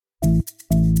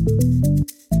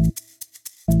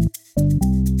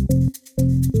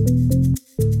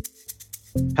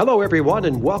Hello, everyone,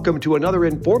 and welcome to another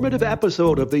informative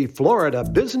episode of the Florida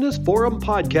Business Forum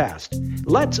podcast.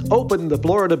 Let's open the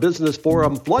Florida Business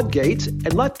Forum floodgates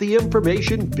and let the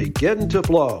information begin to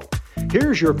flow.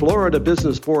 Here's your Florida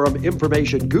Business Forum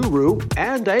information guru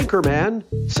and anchorman,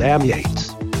 Sam Yates.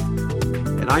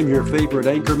 And I'm your favorite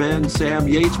anchorman, Sam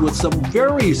Yates, with some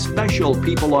very special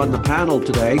people on the panel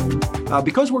today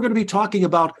because we're going to be talking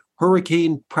about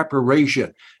hurricane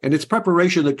preparation. And it's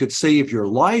preparation that could save your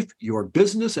life, your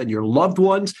business, and your loved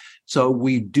ones. So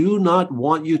we do not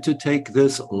want you to take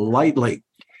this lightly.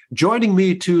 Joining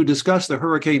me to discuss the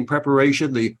hurricane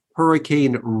preparation, the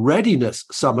Hurricane Readiness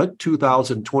Summit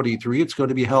 2023. It's going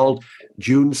to be held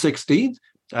June 16th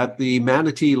at the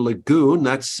Manatee Lagoon.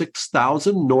 That's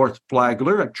 6000 North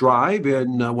Flagler Drive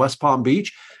in West Palm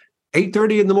Beach.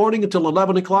 8:30 in the morning until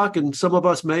 11 o'clock, and some of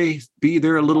us may be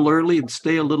there a little early and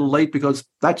stay a little late because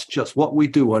that's just what we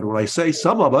do. And when I say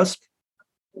some of us,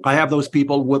 I have those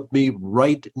people with me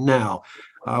right now.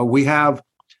 We have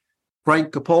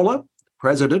Frank Coppola,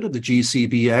 president of the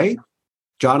GCBA,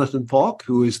 Jonathan Falk,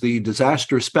 who is the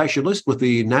disaster specialist with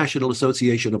the National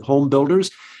Association of Home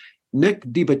Builders, Nick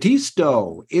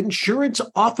DiBattisto, Insurance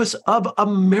Office of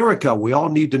America. We all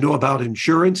need to know about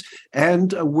insurance,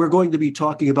 and we're going to be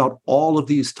talking about all of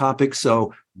these topics,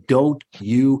 so don't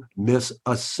you miss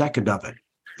a second of it.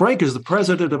 Frank is the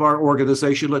president of our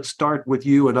organization. Let's start with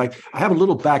you, and I have a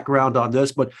little background on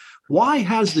this, but why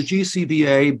has the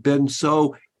GCBA been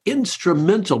so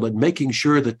instrumental in making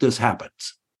sure that this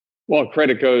happens? Well,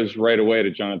 credit goes right away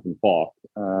to Jonathan Falk.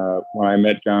 When I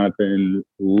met Jonathan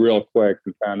real quick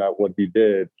and found out what he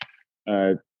did,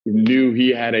 knew he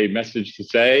had a message to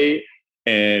say,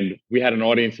 and we had an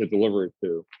audience to deliver it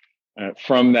to.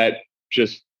 From that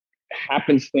just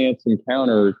happenstance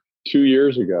encounter 2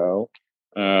 years ago,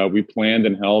 we planned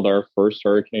and held our first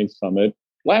Hurricane Summit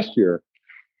last year.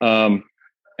 And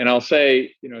I'll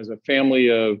say, as a family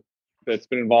that's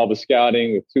been involved with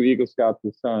scouting with 2 Eagle Scouts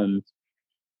and sons,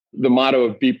 the motto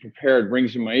of be prepared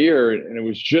rings in my ear. And it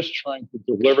was just trying to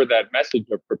deliver that message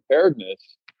of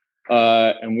preparedness.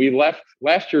 And we left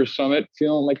last year's summit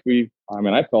feeling like I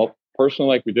felt personally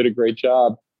like we did a great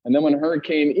job. And then when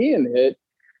Hurricane Ian hit,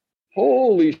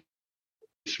 holy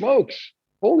smokes,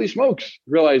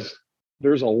 realized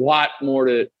there's a lot more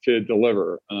to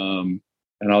deliver. And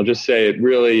I'll just say it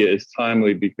really is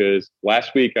timely because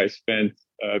last week I spent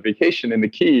a vacation in the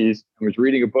Keys and was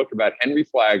reading a book about Henry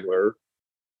Flagler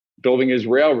building his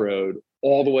railroad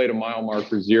all the way to mile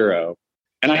marker 0.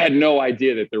 And I had no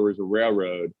idea that there was a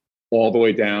railroad all the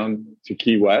way down to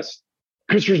Key West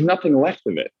because there's nothing left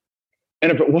of it.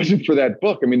 And if it wasn't for that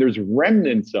book, there's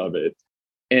remnants of it.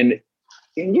 And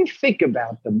you think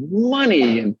about the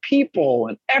money and people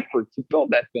and effort to build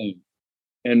that thing.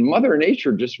 And Mother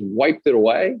Nature just wiped it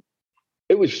away.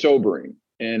 It was sobering.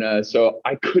 And so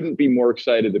I couldn't be more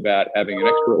excited about having an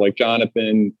expert like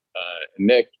Jonathan,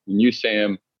 Nick, and you,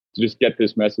 Sam, to just get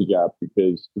this message out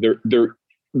because they're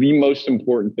the most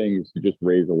important thing is to just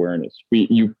raise awareness.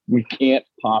 We can't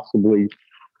possibly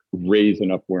raise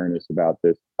enough awareness about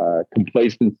this.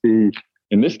 Complacency,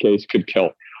 in this case, could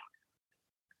kill.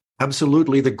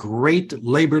 Absolutely. The Great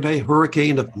Labor Day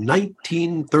Hurricane of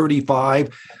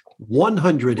 1935,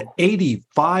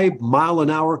 185 mile an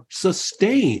hour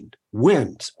sustained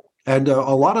winds. And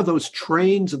a lot of those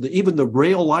trains and even the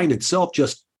rail line itself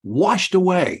just washed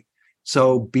away.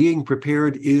 So being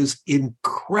prepared is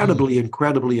incredibly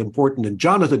important. And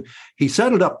Jonathan, he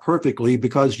set it up perfectly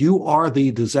because you are the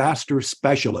disaster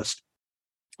specialist.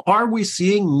 Are we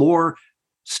seeing more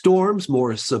storms,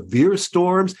 more severe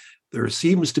storms? There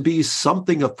seems to be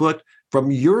something afoot.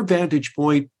 From your vantage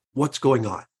point, what's going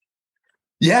on?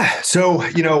 Yeah. So,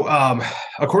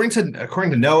 according to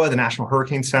NOAA, the National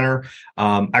Hurricane Center,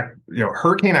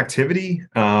 hurricane activity,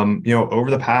 over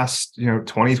the past,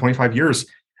 20, 25 years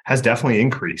has definitely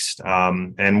increased.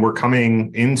 And we're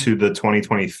coming into the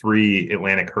 2023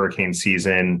 Atlantic hurricane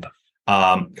season,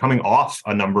 coming off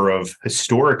a number of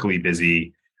historically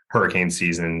busy hurricane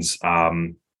seasons.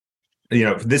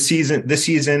 This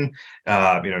season,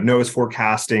 NOAA's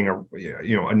forecasting a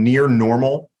near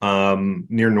normal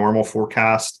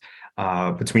forecast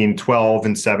between 12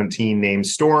 and 17 named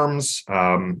storms,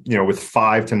 with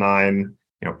 5 to 9,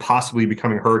 possibly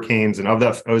becoming hurricanes, and of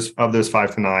those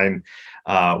 5 to 9,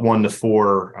 1 to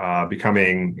 4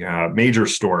 becoming major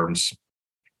storms.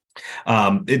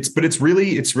 It's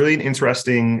really an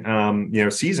interesting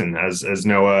season as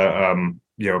NOAA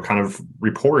kind of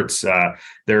reports.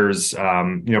 There's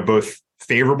both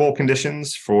favorable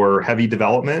conditions for heavy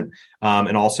development,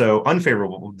 and also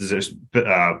unfavorable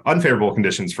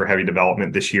conditions for heavy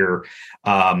development this year.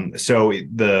 So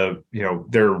they're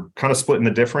kind of splitting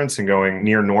the difference and going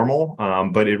near normal,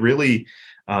 but it really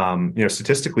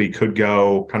statistically could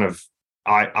go kind of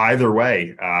either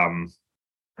way.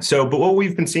 But what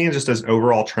we've been seeing just as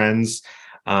overall trends,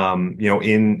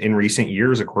 in recent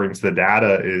years, according to the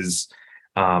data, is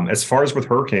as far as with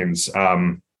hurricanes,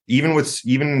 even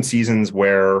in seasons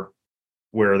where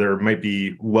there might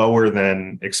be lower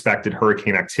than expected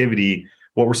hurricane activity,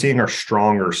 what we're seeing are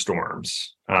stronger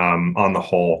storms on the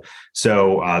whole.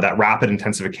 So that rapid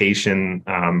intensification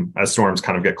as storms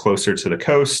kind of get closer to the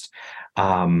coast,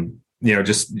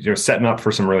 setting up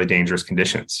for some really dangerous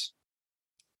conditions.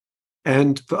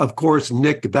 And of course,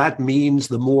 Nick, that means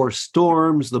the more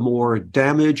storms, the more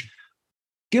damage.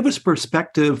 Give us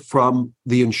perspective from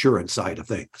the insurance side of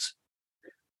things.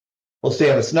 Well,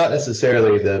 Sam, it's not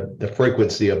necessarily the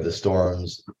frequency of the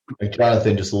storms. Like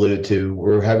Jonathan just alluded to,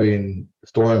 we're having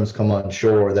storms come on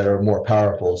shore that are more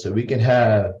powerful. So we can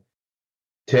have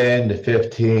 10 to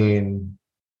 15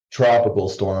 tropical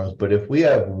storms, but if we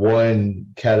have one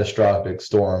catastrophic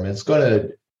storm, it's going to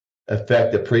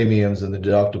affect the premiums and the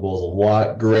deductibles a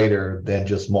lot greater than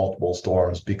just multiple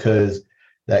storms, because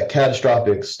that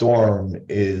catastrophic storm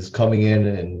is coming in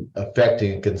and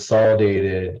affecting a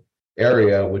consolidated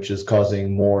area, which is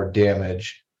causing more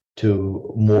damage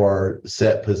to more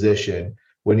set position.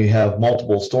 When you have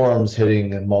multiple storms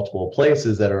hitting in multiple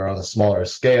places that are on a smaller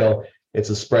scale, it's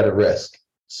a spread of risk.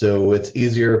 So it's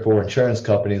easier for insurance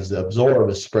companies to absorb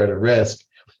a spread of risk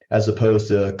as opposed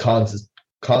to a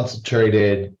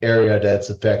concentrated area that's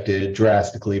affected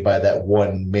drastically by that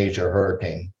one major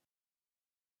hurricane.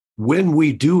 When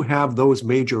we do have those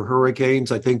major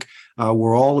hurricanes, I think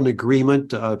we're all in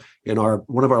agreement. In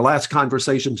one of our last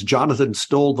conversations, Jonathan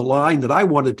stole the line that I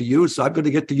wanted to use, so I'm going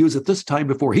to get to use it this time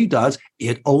before he does.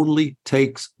 It only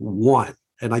takes one.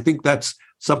 And I think that's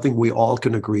something we all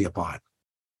can agree upon.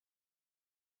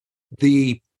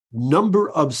 The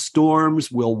number of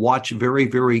storms we'll watch very,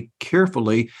 very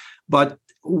carefully, but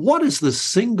what is the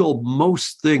single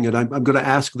most thing, and I'm going to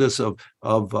ask this of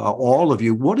all of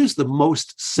you, what is the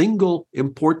most single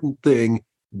important thing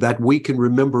that we can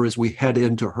remember as we head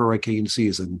into hurricane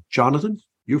season? Jonathan,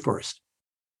 you first.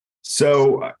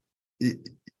 So,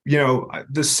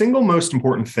 the single most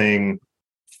important thing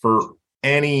for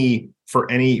any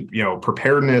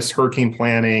preparedness, hurricane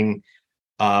planning,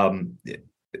 and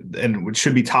it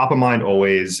should be top of mind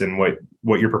always, and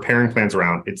what you're preparing plans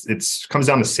around, it's comes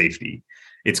down to safety.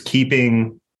 It's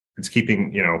keeping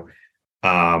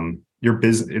your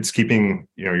business, it's keeping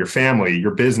your family,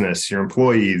 your business, your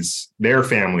employees, their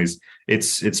families.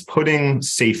 It's putting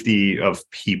safety of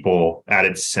people at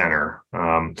its center.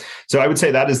 So I would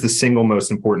say that is the single most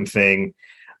important thing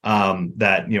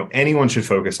that anyone should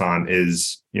focus on,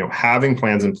 is having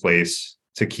plans in place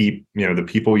to keep the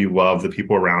people you love, the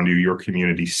people around you, your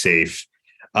community safe.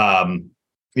 And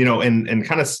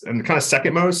kind of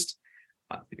second most,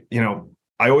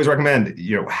 I always recommend,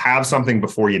 have something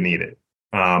before you need it.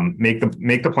 Make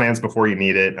the plans before you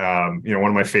need it. One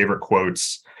of my favorite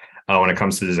quotes when it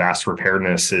comes to disaster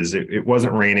preparedness is, it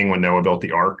wasn't raining when Noah built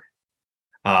the ark.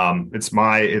 It's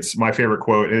my favorite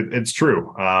quote. It's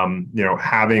true.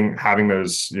 Having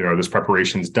those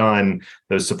preparations done,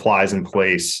 those supplies in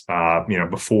place,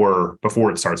 before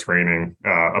it starts raining,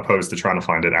 opposed to trying to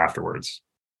find it afterwards.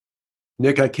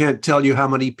 Nick, I can't tell you how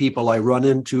many people I run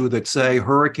into that say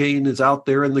hurricane is out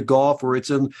there in the Gulf, or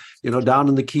it's in, down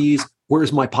in the Keys.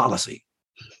 Where's my policy?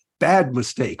 Bad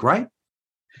mistake, right?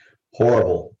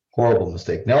 Horrible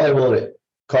mistake. Not only will it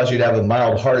cause you to have a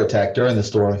mild heart attack during the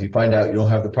storm if you find out you don't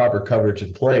have the proper coverage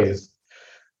in place,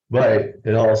 but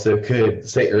it also could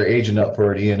set your agent up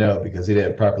for an E&O because he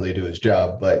didn't properly do his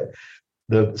job. But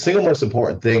the single most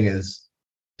important thing is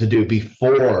to do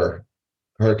before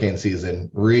hurricane season: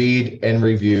 read and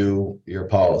review your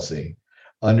policy,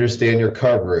 understand your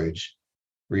coverage,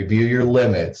 review your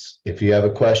limits. If you have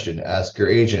a question, ask your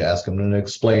agent, ask them to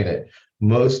explain it.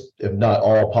 Most, if not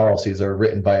all, policies are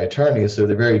written by attorneys, so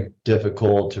they're very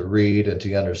difficult to read and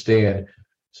to understand.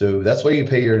 So that's why you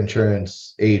pay your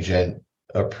insurance agent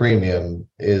a premium,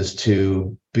 is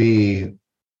to be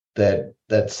that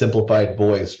simplified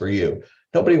voice for you.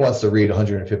 Nobody wants to read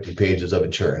 150 pages of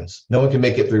insurance. No one can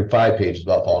make it through 5 pages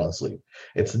without falling asleep.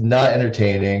 It's not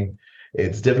entertaining.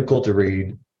 It's difficult to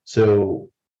read. So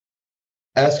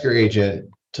ask your agent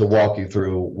to walk you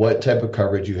through what type of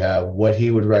coverage you have, what he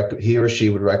or she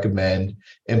would recommend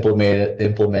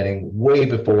implementing way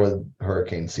before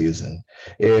hurricane season.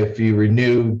 If you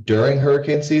renew during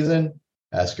hurricane season,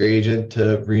 ask your agent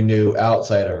to renew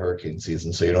outside of hurricane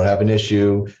season so you don't have an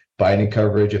issue finding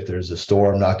coverage if there's a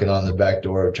storm knocking on the back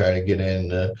door trying to get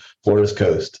in Florida's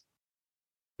coast.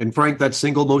 And Frank, that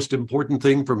single most important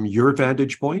thing from your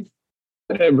vantage point?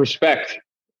 Respect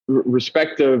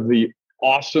of the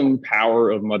awesome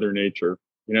power of Mother Nature.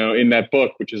 You know, in that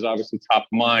book, which is obviously top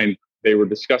of mind, they were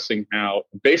discussing how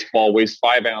a baseball weighs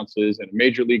 5 ounces and a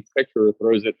major league pitcher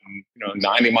throws it in,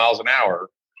 90 miles an hour.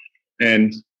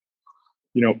 And,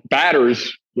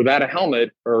 batters without a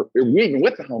helmet or even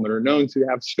with a helmet are known to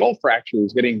have skull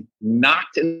fractures getting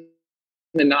knocked in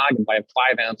the noggin by a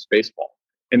 5-ounce baseball.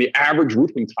 And the average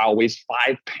roofing tile weighs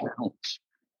 5 pounds.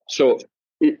 So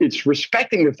it's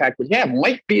respecting the fact that, it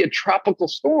might be a tropical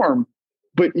storm,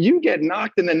 but you get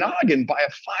knocked in the noggin by a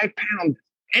 5-pound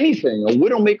anything, a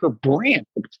Widowmaker branch,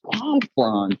 a palm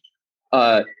frond.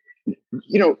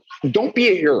 Don't be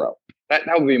a hero. That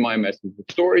would be my message. The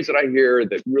stories that I hear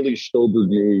that really sobered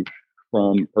me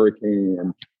from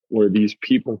Hurricane were these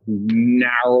people who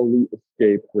narrowly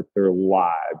escaped with their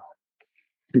lives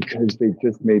because they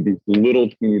just made these little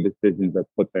teeny decisions that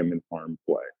put them in harm's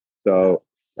way. So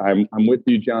I'm with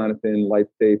you, Jonathan, life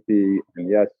safety. And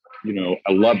yes,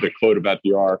 I love the quote about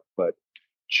the ark, but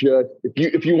just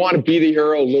if you want to be the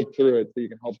hero, live through it so you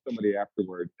can help somebody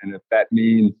afterwards. And if that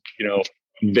means,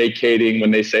 vacating when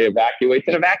they say evacuate,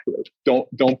 then evacuate. Don't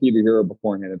be the hero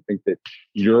beforehand and think that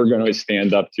you're going to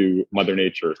stand up to Mother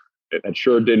Nature. That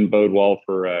sure didn't bode well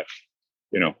for,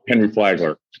 Henry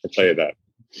Flagler. I'll tell you that.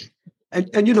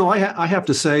 And I have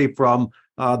to say, from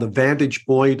the vantage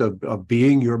point of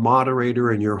being your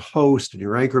moderator and your host and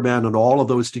your anchorman and all of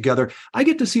those together, I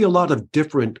get to see a lot of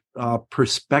different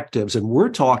perspectives. And we're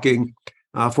talking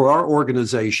for our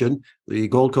organization, the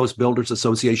Gold Coast Builders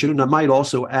Association, and I might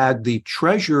also add the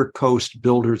Treasure Coast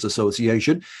Builders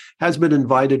Association, has been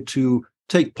invited to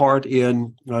take part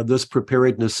in this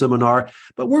preparedness seminar.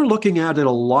 But we're looking at it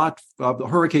a lot, the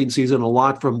hurricane season, a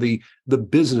lot from the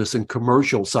business and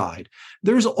commercial side.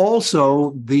 There's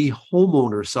also the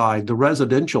homeowner side, the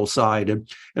residential side.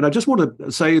 And I just want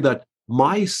to say that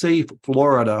My Safe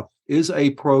Florida is a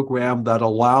program that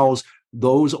allows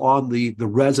those on the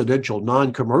residential,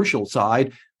 non-commercial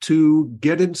side to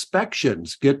get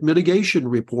inspections, get mitigation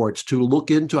reports, to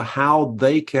look into how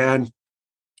they can,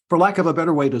 for lack of a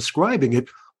better way of describing it,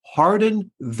 harden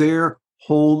their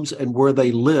homes and where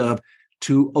they live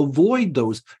to avoid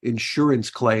those insurance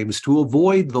claims, to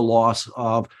avoid the loss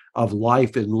of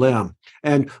life and limb.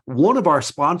 And one of our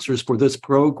sponsors for this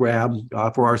program,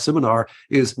 for our seminar,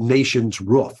 is Nations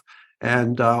Roof.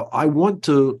 And I want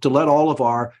to let all of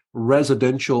our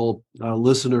residential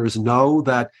listeners know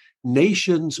that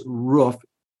Nations Roof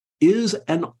is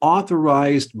an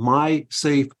authorized My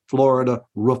Safe Florida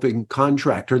roofing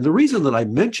contractor. And the reason that I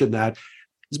mention that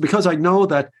is because I know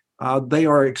that they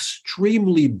are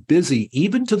extremely busy,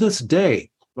 even to this day,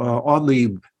 on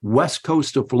the west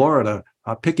coast of Florida,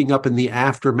 picking up in the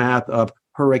aftermath of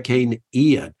Hurricane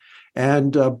Ian.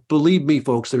 And believe me,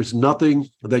 folks, there's nothing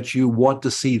that you want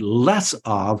to see less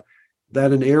of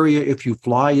than an area if you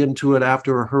fly into it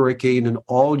after a hurricane and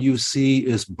all you see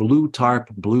is blue tarp,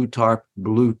 blue tarp,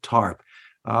 blue tarp.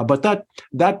 But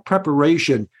that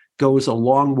preparation goes a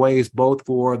long ways, both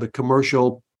for the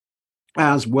commercial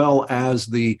as well as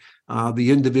the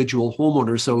individual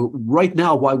homeowner. So right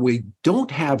now, while we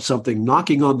don't have something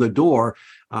knocking on the door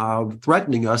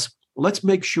threatening us, let's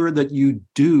make sure that you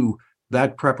do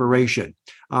that preparation.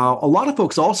 A lot of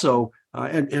folks also,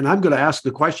 and I'm going to ask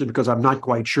the question because I'm not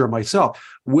quite sure myself,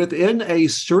 within a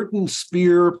certain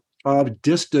sphere of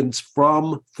distance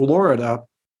from Florida,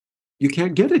 you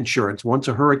can't get insurance once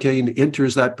a hurricane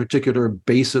enters that particular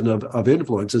basin of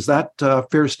influence. Is that a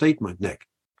fair statement, Nick?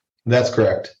 That's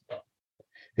correct.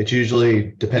 It's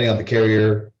usually, depending on the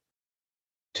carrier,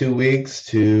 2 weeks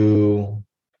to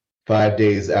 5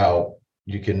 days out.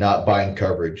 You cannot bind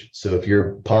coverage. So if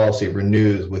your policy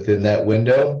renews within that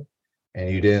window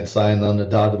and you didn't sign on the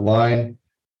dotted line,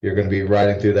 you're going to be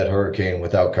riding through that hurricane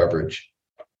without coverage.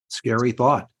 Scary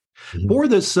thought. Mm-hmm. For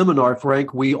this seminar,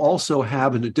 Frank, we also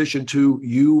have, in addition to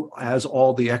you as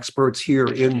all the experts here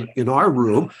in our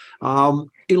room,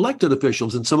 elected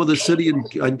officials and some of the city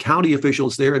and county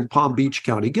officials there in Palm Beach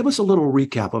County. Give us a little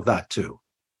recap of that too.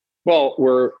 Well,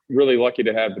 we're really lucky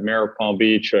to have the mayor of Palm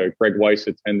Beach, Greg Weiss,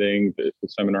 attending the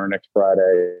seminar next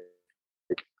Friday.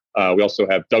 We also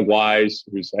have Doug Wise,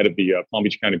 who's head of the Palm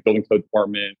Beach County Building Code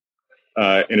Department,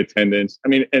 in attendance. I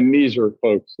mean, and these are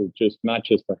folks who just not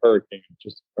just the hurricane,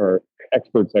 just are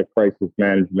experts at crisis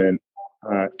management.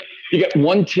 You get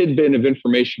one tidbit of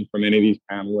information from any of these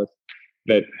panelists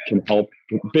that can help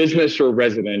business or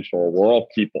residential. We're all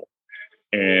people.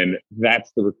 And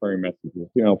that's the recurring message.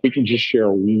 If we can just share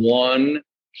one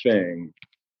thing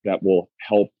that will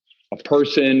help a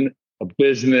person, a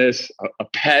business, a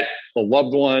pet, a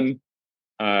loved one,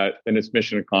 then it's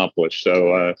mission accomplished.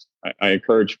 So I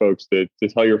encourage folks to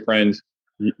tell your friends.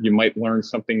 You might learn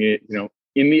something,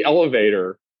 in the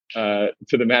elevator to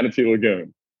the Manatee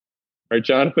Lagoon. Right,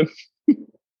 Jonathan?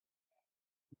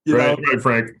 Right,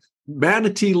 Frank.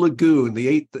 Manatee Lagoon,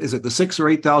 is it the 6,000 or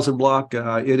 8,000 block?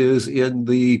 It is in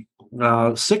the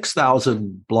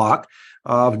 6,000 block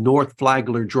of North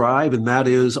Flagler Drive, and that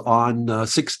is on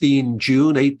 16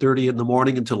 June, 8:30 in the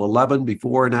morning until 11.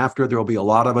 Before and after, there will be a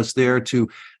lot of us there to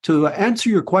answer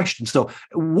your questions. So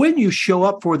when you show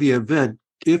up for the event,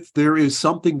 if there is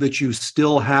something that you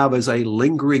still have as a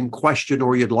lingering question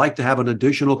or you'd like to have an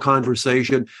additional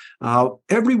conversation,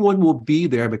 everyone will be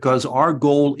there because our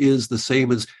goal is the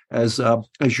same as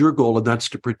your goal, and that's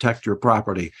to protect your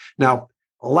property. Now,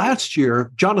 last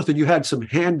year, Jonathan, you had some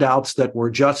handouts that were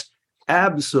just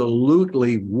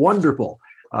absolutely wonderful.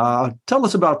 Tell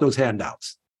us about those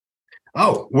handouts.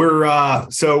 Oh, we're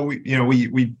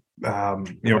we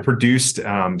produced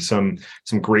some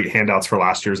great handouts for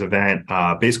last year's event,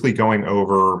 basically going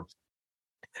over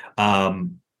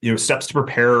steps to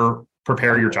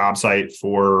prepare your job site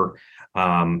for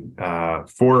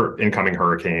incoming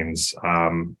hurricanes,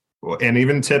 and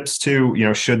even tips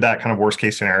to should that kind of worst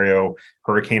case scenario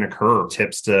hurricane occur,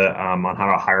 tips to on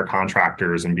how to hire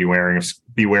contractors and beware of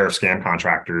scam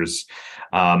contractors.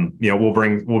 We'll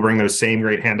bring those same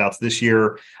great handouts this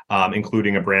year,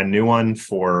 including a brand new one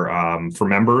for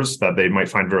members that they might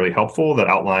find really helpful, that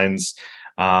outlines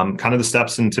kind of the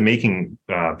steps into making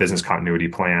business continuity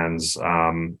plans,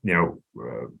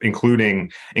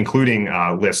 including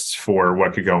lists for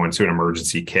what could go into an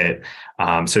emergency kit.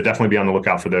 So definitely be on the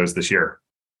lookout for those this year.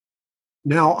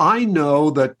 Now, I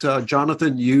know that,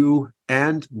 Jonathan, you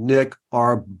and Nick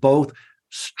are both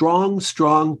strong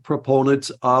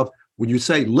proponents of, when you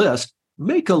say list,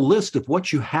 make a list of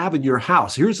what you have in your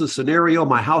house. Here's a scenario: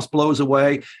 my house blows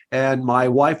away and my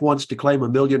wife wants to claim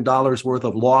 $1 million worth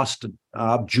of lost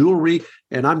jewelry,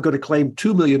 and I'm going to claim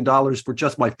 $2 million for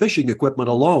just my fishing equipment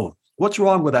alone. What's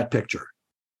wrong with that picture?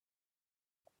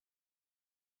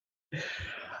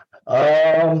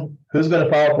 Who's going to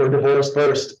file for divorce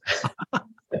first?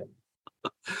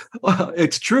 Well,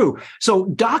 it's true. So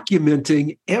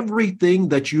documenting everything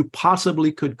that you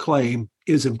possibly could claim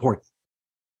is important.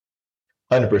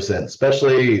 100%,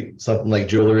 especially something like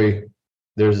jewelry.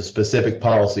 There's a specific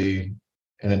policy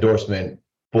and endorsement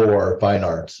for fine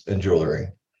arts and jewelry.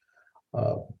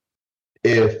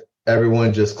 If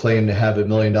everyone just claimed to have $1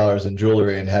 million in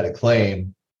jewelry and had a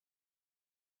claim,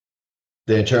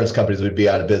 the insurance companies would be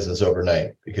out of business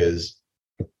overnight because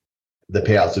the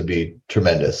payouts would be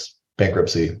tremendous,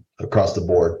 bankruptcy across the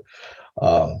board.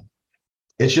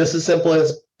 It's just as simple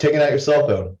as taking out your cell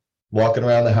phone, walking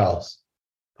around the house,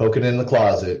 poking in the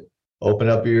closet, open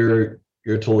up your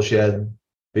tool shed,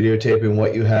 videotaping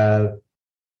what you have,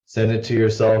 send it to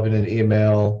yourself in an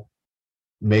email,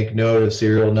 make note of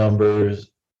serial numbers.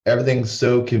 Everything's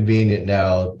so convenient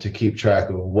now to keep track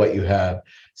of what you have.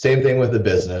 Same thing with the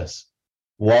business.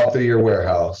 Walk through your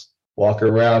warehouse, walk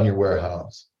around your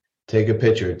warehouse, take a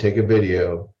picture, take a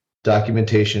video.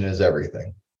 Documentation is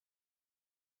everything.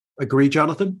 Agree,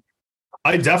 Jonathan?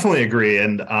 I definitely agree.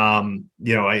 And,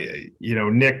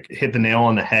 Nick hit the nail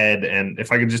on the head. And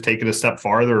if I could just take it a step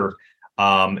farther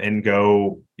and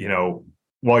go,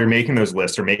 while you're making those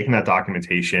lists or making that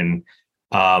documentation,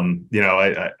 I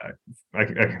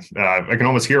can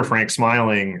almost hear Frank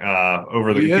smiling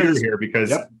over the computer here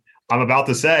because I'm about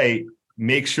to say,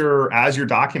 make sure as you're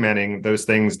documenting those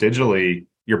things digitally,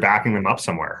 you're backing them up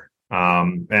somewhere.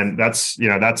 And that's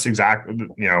exactly,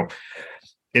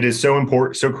 it is so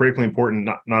important, so critically important,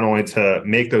 not only to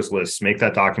make those lists, make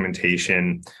that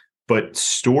documentation, but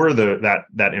store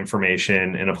that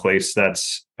information in a place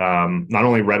that's not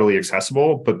only readily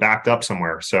accessible, but backed up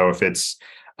somewhere. So if it's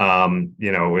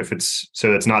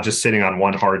it's not just sitting on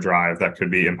one hard drive that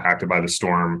could be impacted by the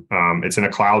storm. It's in a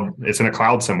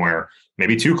cloud somewhere,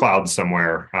 maybe two clouds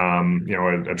somewhere, a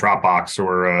Dropbox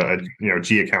or a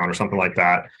G account or something like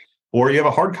that. Or you have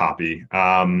a hard copy,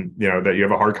 that you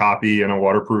have a hard copy in a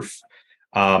waterproof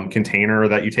container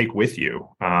that you take with you.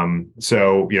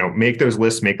 So make those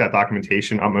lists, make that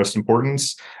documentation utmost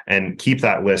importance, and keep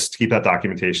that list, keep that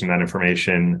documentation, that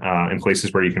information in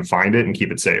places where you can find it and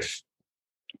keep it safe.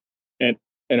 And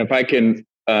if I can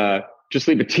just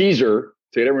leave a teaser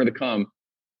to get everyone to come,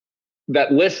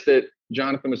 that list that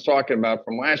Jonathan was talking about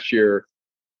from last year,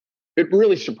 it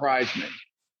really surprised me.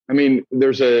 I mean,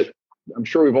 I'm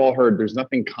sure we've all heard there's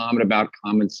nothing common about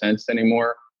common sense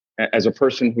anymore. as a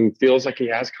person who feels like he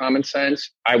has common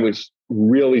sense, I was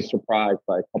really surprised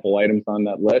by a couple items on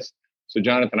that list. So,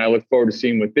 Jonathan, I look forward to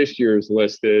seeing what this year's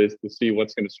list is, to see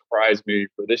what's going to surprise me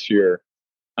for this year.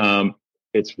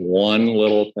 It's one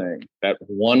little thing. That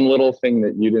one little thing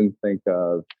that you didn't think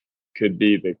of could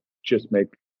be the just make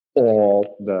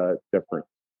all the difference.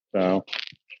 So,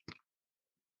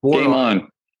 game on.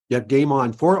 Yeah, game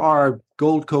on. For our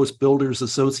Gold Coast Builders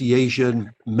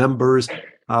Association members,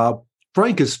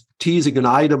 Frank is teasing an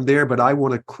item there, but I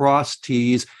want to cross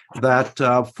tease that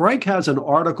Frank has an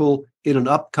article in an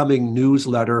upcoming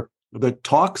newsletter that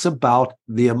talks about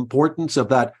the importance of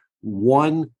that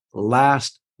one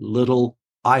last little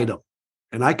item.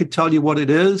 And I could tell you what it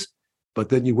is, but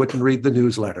then you wouldn't read the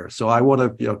newsletter. So I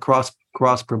want to cross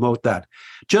promote that.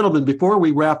 Gentlemen, before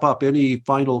we wrap up, any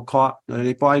final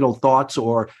thoughts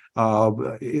or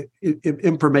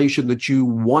information that you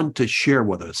want to share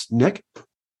with us? Nick?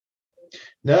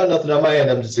 No, nothing on my end.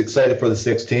 I'm just excited for the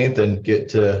 16th and get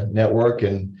to network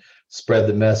and spread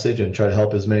the message and try to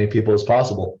help as many people as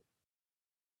possible.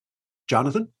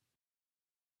 Jonathan?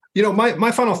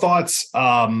 My final thoughts,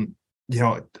 I'm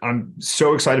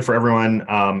so excited for everyone,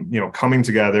 coming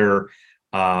together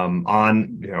at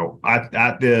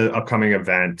the upcoming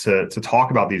event to talk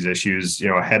about these issues,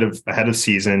 ahead of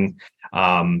season.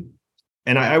 And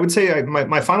I would say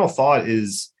my final thought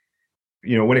is,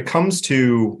 when it comes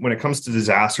to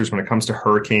disasters, when it comes to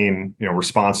hurricane,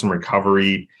 response and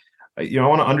recovery, I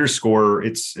want to underscore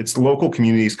it's local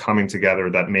communities coming together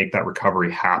that make that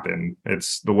recovery happen.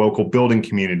 It's the local building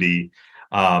community.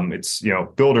 It's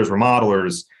builders,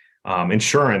 remodelers,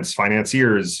 insurance,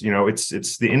 financiers.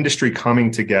 It's the industry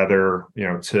coming together,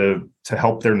 to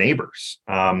help their neighbors.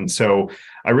 So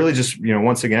I really just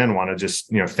once again want to just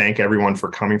thank everyone for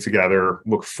coming together.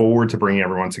 Look forward to bringing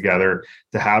everyone together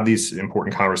to have these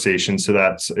important conversations, so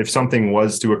that if something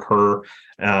was to occur,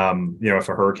 if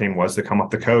a hurricane was to come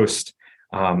up the coast,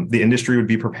 the industry would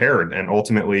be prepared and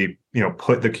ultimately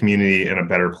put the community in a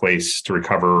better place to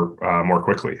recover more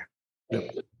quickly.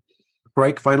 Yep.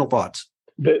 Frank, final thoughts.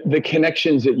 The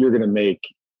connections that you're going to make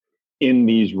in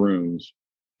these rooms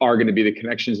are going to be the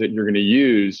connections that you're going to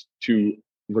use to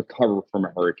recover from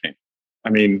a hurricane. I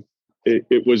mean,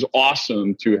 it was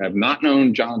awesome to have not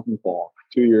known Jonathan Falk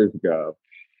 2 years ago,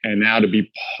 and now to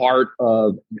be part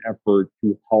of an effort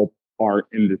to help our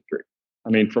industry. I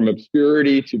mean, from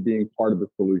obscurity to being part of the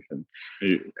solution.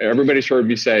 Everybody's heard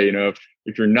me say, if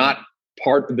you're not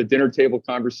part of the dinner table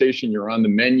conversation, you're on the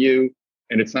menu.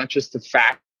 And it's not just the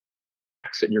facts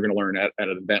that you're going to learn at an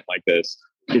event like this.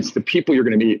 It's the people you're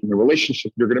going to meet and the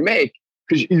relationship you're going to make,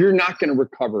 because you're not going to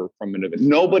recover from an event.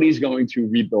 Nobody's going to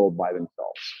rebuild by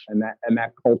themselves. And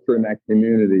that culture and that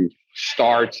community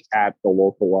starts at the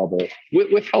local level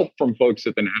with help from folks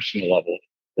at the national level,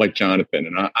 like Jonathan.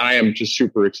 And I am just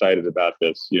super excited about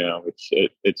this.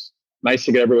 It's nice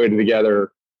to get everybody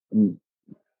together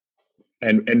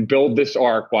and build this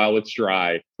arc while it's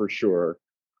dry, for sure.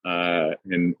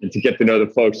 And to get to know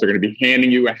the folks, they're going to be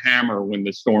handing you a hammer when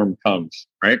the storm comes,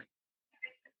 right?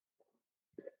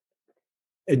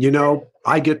 And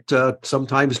I get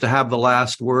sometimes to have the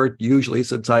last word. Usually,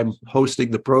 since I'm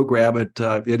hosting the program,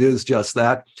 it is just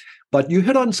that. But you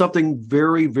hit on something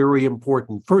very, very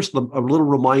important. First, a little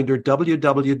reminder: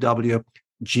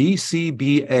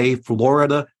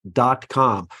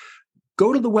 www.gcbaflorida.com.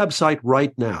 Go to the website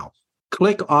right now.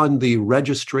 Click on the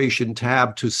registration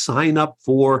tab to sign up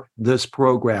for this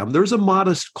program. There's a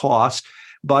modest cost,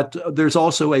 but there's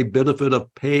also a benefit of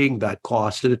paying that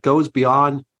cost. And it goes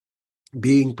beyond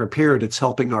being prepared. It's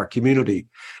helping our community.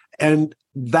 And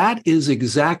that is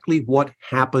exactly what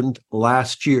happened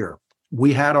last year.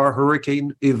 We had our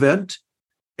hurricane event.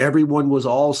 Everyone was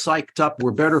all psyched up.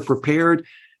 We're better prepared.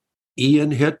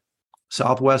 Ian hit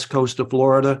southwest coast of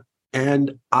Florida.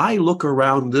 And I look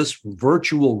around this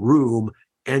virtual room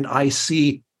and I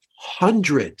see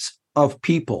hundreds of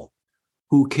people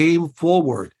who came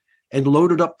forward and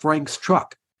loaded up Frank's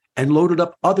truck and loaded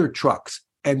up other trucks,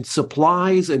 and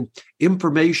supplies and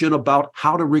information about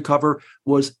how to recover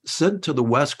was sent to the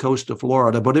west coast of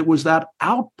Florida. But it was that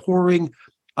outpouring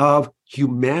of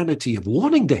humanity, of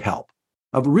wanting to help,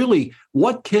 of really,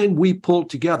 what can we pull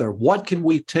together? What can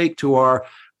we take to our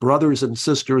brothers and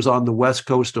sisters on the west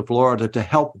coast of Florida to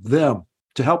help them,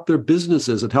 to help their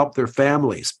businesses and help their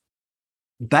families?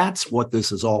 That's what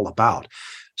this is all about.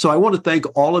 So I want to thank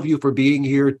all of you for being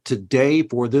here today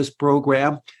for this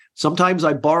program. Sometimes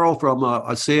I borrow from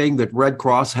a saying that Red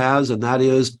Cross has, and that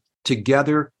is,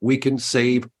 together we can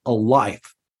save a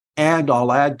life. And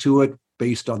I'll add to it,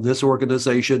 based on this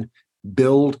organization,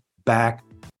 build back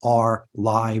our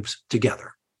lives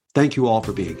together. Thank you all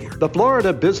for being here. The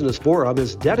Florida Business Forum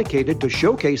is dedicated to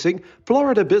showcasing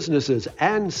Florida businesses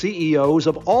and CEOs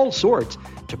of all sorts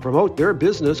to promote their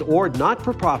business or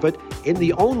not-for-profit in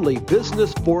the only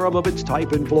business forum of its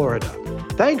type in Florida.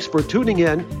 Thanks for tuning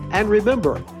in, and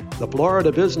remember, the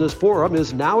Florida Business Forum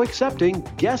is now accepting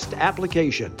guest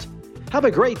applications. Have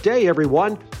a great day,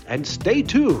 everyone, and stay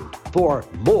tuned for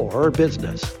more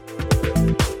business.